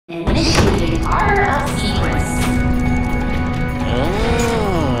Initiating our sequence.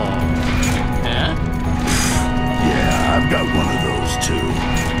 Oh. Huh? Yeah, I've got one of those too.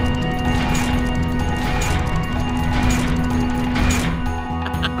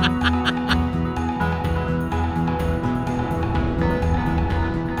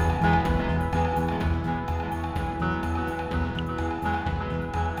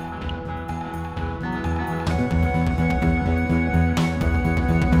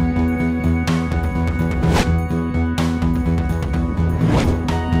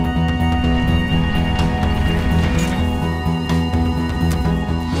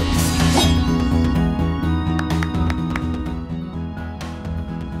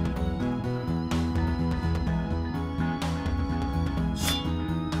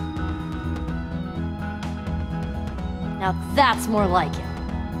 Now that's more like it.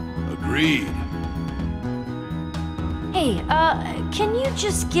 Agreed. Hey, can you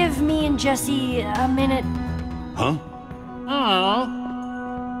just give me and Jesse a minute? Huh? Oh.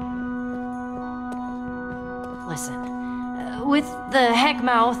 Listen, with the heck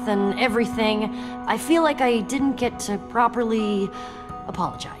mouth and everything, I feel like I didn't get to properly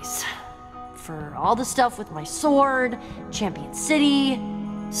apologize. For all the stuff with my sword, Champion City,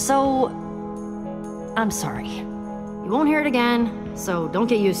 so I'm sorry. You won't hear it again, so don't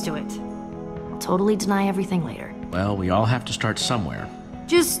get used to it. I'll totally deny everything later. Well, we all have to start somewhere.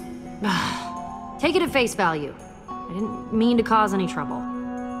 Just take it at face value. I didn't mean to cause any trouble.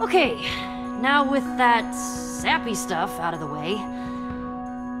 Okay, now with that sappy stuff out of the way,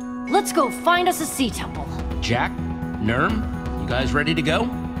 let's go find us a sea temple. Jack, Nurm, you guys ready to go?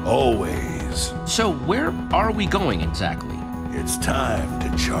 Always. So where are we going exactly? It's time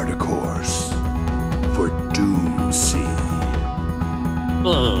to chart a course for Doom Sea.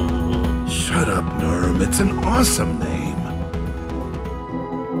 Shut up, Nurm. It's an awesome name.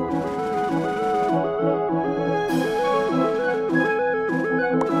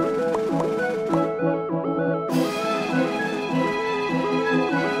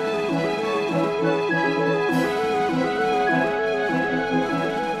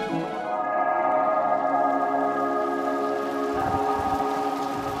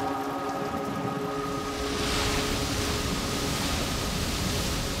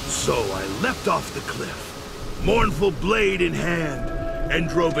 So I leapt off the cliff, mournful blade in hand, and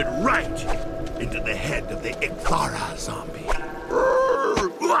drove it right into the head of the Icthara zombie.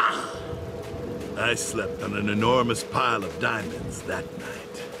 I slept on an enormous pile of diamonds that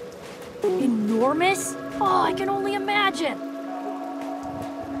night. Enormous? Oh, I can only imagine.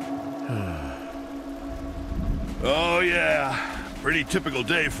 Oh yeah, pretty typical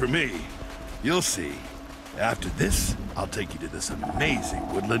day for me. You'll see. After this, I'll take you to this amazing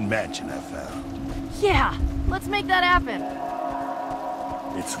woodland mansion I found. Yeah, let's make that happen.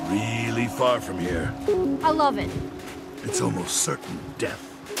 It's really far from here. I love it. It's almost certain death.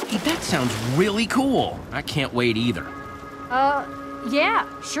 Hey, that sounds really cool. I can't wait either. Yeah,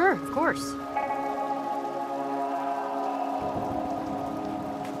 sure, of course.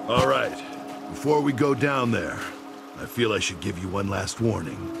 All right, before we go down there, I feel I should give you one last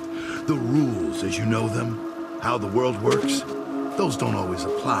warning. The rules as you know them, how the world works, those don't always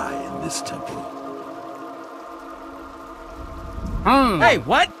apply in this temple. Hey,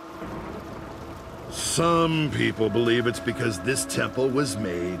 what? Some people believe it's because this temple was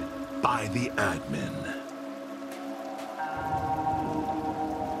made by the admin.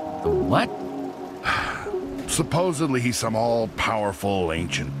 The what? Supposedly he's some all-powerful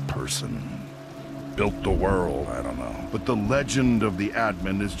ancient person. Built the world, I don't know. But the legend of the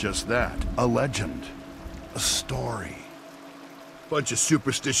admin is just that. A legend. A story. Bunch of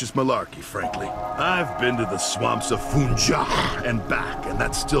superstitious malarkey, frankly. I've been to the swamps of Funja and back, and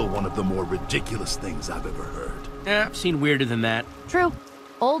that's still one of the more ridiculous things I've ever heard. Yeah, I've seen weirder than that. True.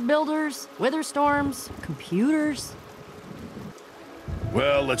 Old builders, wither storms, computers.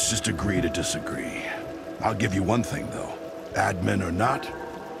 Well, let's just agree to disagree. I'll give you one thing, though. Admin or not,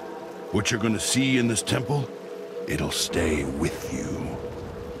 what you're gonna see in this temple, it'll stay with you.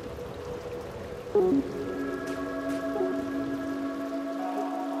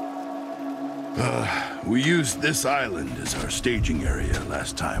 We used this island as our staging area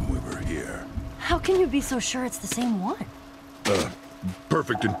last time we were here. How can you be so sure it's the same one?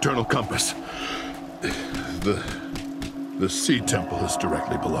 Perfect internal compass. The sea temple is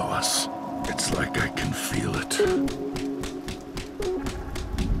directly below us. It's like I can feel it.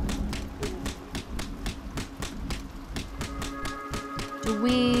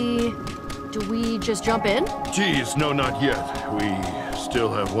 Do we just jump in? Geez, no, not yet. We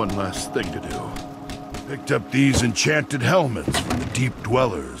still have one last thing to do. Picked up these enchanted helmets from the deep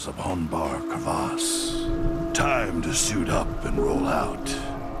dwellers of Honbar Crevasse. Time to suit up and roll out.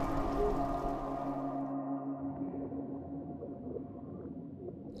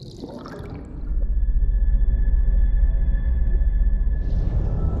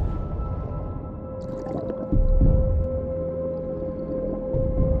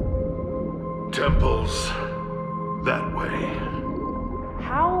 Temples that way.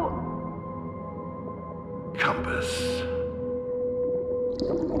 How? Compass.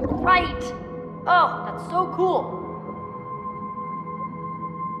 Right! Oh, that's so cool.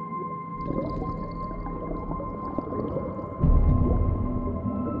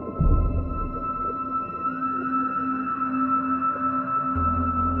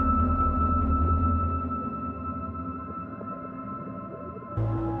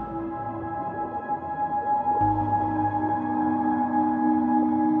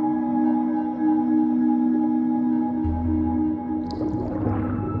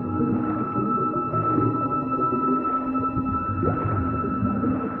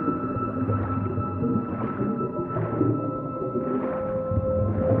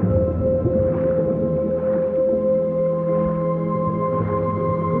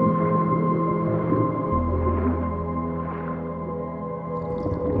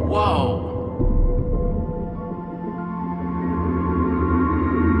 Whoa!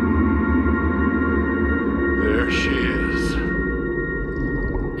 There she is.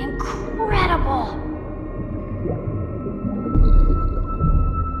 Incredible!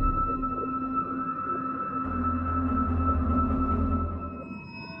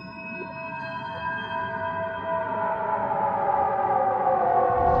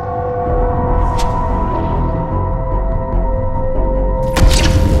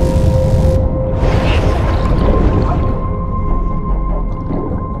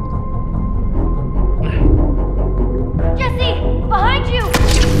 Jesse! Behind you!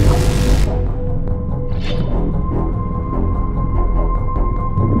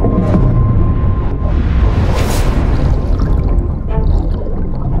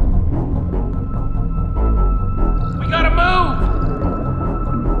 We gotta move!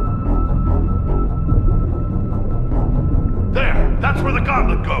 There! That's where the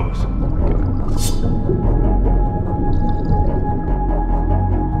gauntlet goes!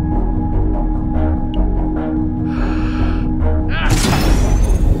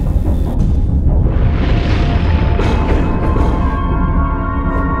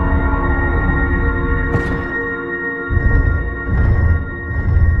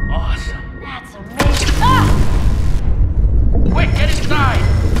 Awesome. That's amazing. Ah! Quick, get inside!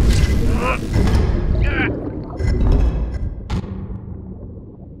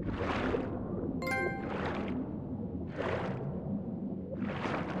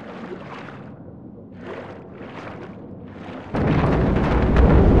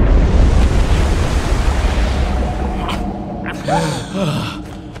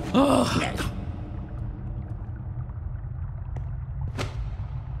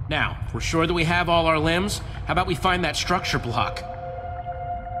 Now, if we're sure that we have all our limbs, how about we find that structure block?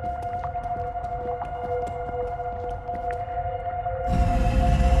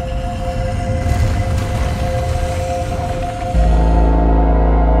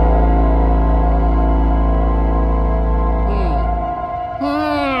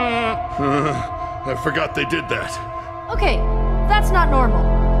 I forgot they did that. Okay, that's not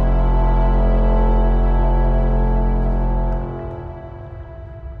normal.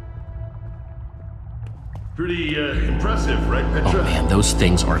 Pretty impressive, right, Oh Petra? man, those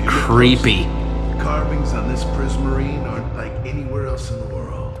things are creepy. The carvings on this prismarine aren't like anywhere else in the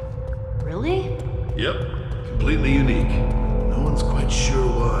world. Really? Yep, completely unique. No one's quite sure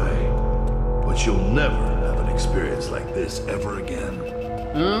why, but you'll never have an experience like this ever again.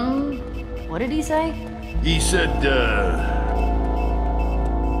 What did he say? He said,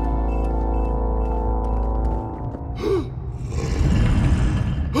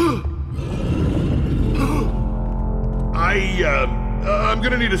 I'm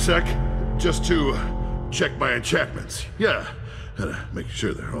gonna need a sec, just to check my enchantments. Yeah, make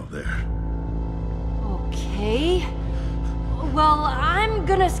sure they're all there. Okay. Well, I'm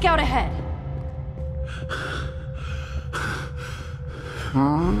gonna scout ahead.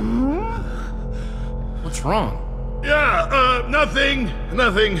 What's wrong? Yeah,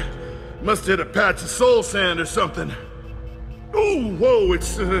 nothing. Must hit a patch of soul sand or something. Oh, whoa,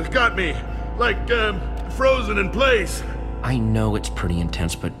 it's got me. Like, frozen in place. I know it's pretty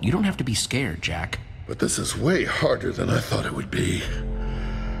intense, but you don't have to be scared, Jack. But this is way harder than I thought it would be.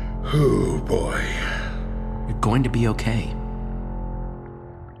 Oh, boy. You're going to be okay.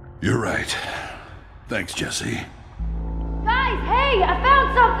 You're right. Thanks, Jesse. Guys, hey, I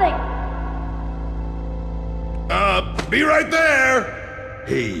found something! Be right there!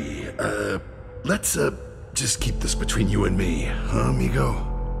 Hey, let's, just keep this between you and me, huh, amigo?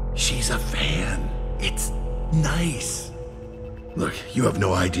 She's a fan. It's nice. Look, you have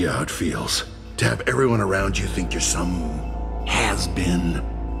no idea how it feels to have everyone around you think you're some has-been.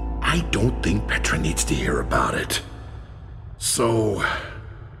 I don't think Petra needs to hear about it. So,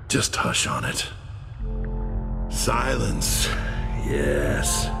 just hush on it. Silence.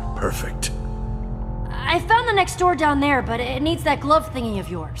 Yes, perfect. I found the next door down there, but it needs that glove thingy of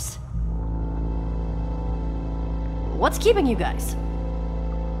yours. What's keeping you guys?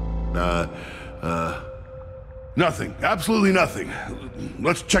 Nothing. Absolutely nothing.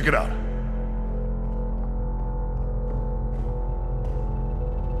 Let's check it out.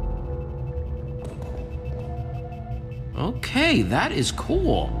 Okay, that is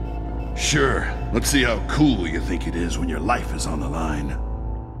cool. Sure. Let's see how cool you think it is when your life is on the line.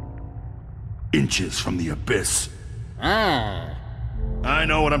 Inches from the abyss. Ah. I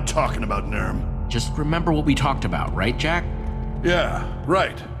know what I'm talking about, Nerm. Just remember what we talked about, right, Jack? Yeah,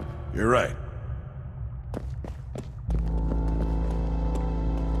 right. You're right.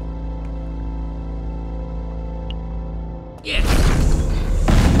 Yeah.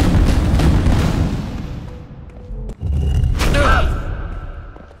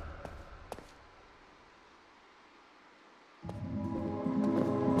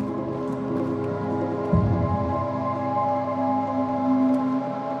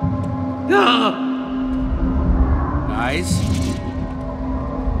 Guys?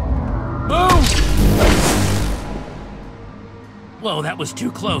 Move! Whoa, that was too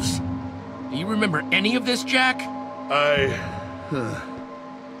close. Do you remember any of this, Jack?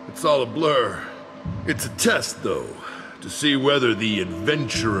 It's all a blur. It's a test, though, to see whether the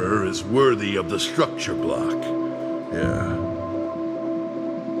adventurer is worthy of the structure block. Yeah.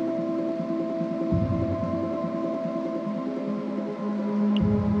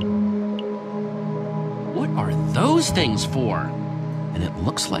 What are those things for? And it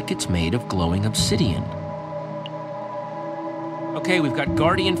looks like it's made of glowing obsidian. Okay, we've got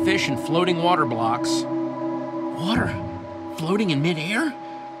guardian fish and floating water blocks. Water? Floating in midair?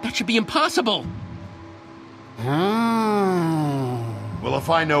 That should be impossible. Well, if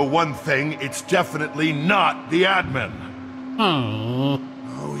I know one thing, it's definitely not the admin. Oh,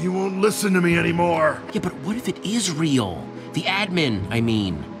 he won't listen to me anymore. Yeah, but what if it is real? The admin, I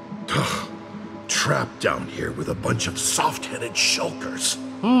mean. Trapped down here with a bunch of soft-headed shulkers.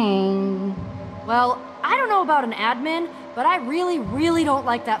 Well, I don't know about an admin, but I really, really don't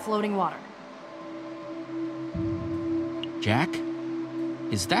like that floating water. Jack?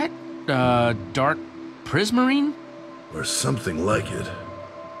 Is that, dark prismarine? Or something like it.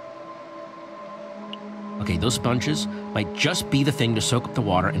 Okay, those sponges might just be the thing to soak up the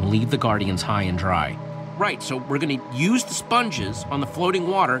water and leave the guardians high and dry. Right, so we're gonna use the sponges on the floating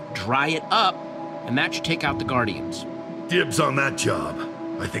water, dry it up, and that should take out the guardians. Dibs on that job.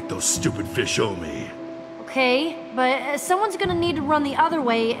 I think those stupid fish owe me. Okay, but someone's gonna need to run the other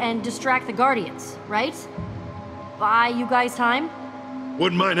way and distract the guardians, right? Buy you guys time?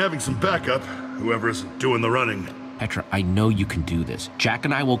 Wouldn't mind having some backup, whoever isn't doing the running. Petra, I know you can do this. Jack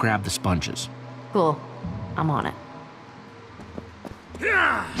and I will grab the sponges. Cool. I'm on it.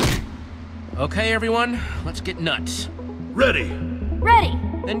 Okay, everyone, let's get nuts. Ready! Ready!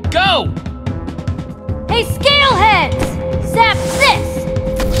 Then go! Hey, scaleheads! Zap this!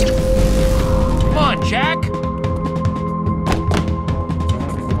 Come on, Jack!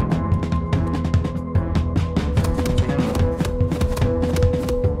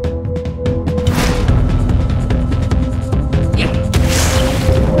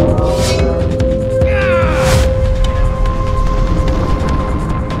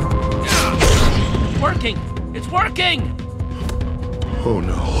 It's working! Oh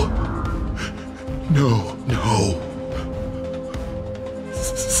no. No, no.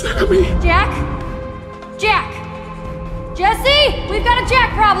 Sammy! Jack? Jack! Jesse! We've got a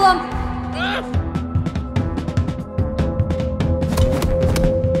Jack problem!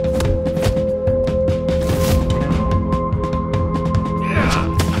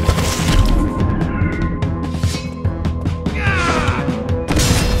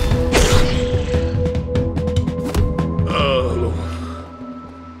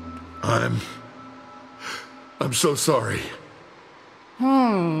 I'm so sorry.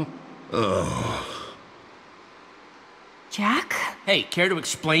 Oh. Jack? Hey, care to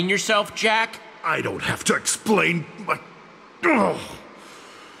explain yourself, Jack? I don't have to explain, but... Oh.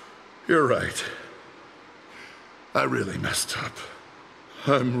 You're right. I really messed up.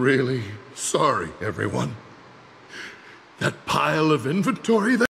 I'm really sorry, everyone. That pile of inventory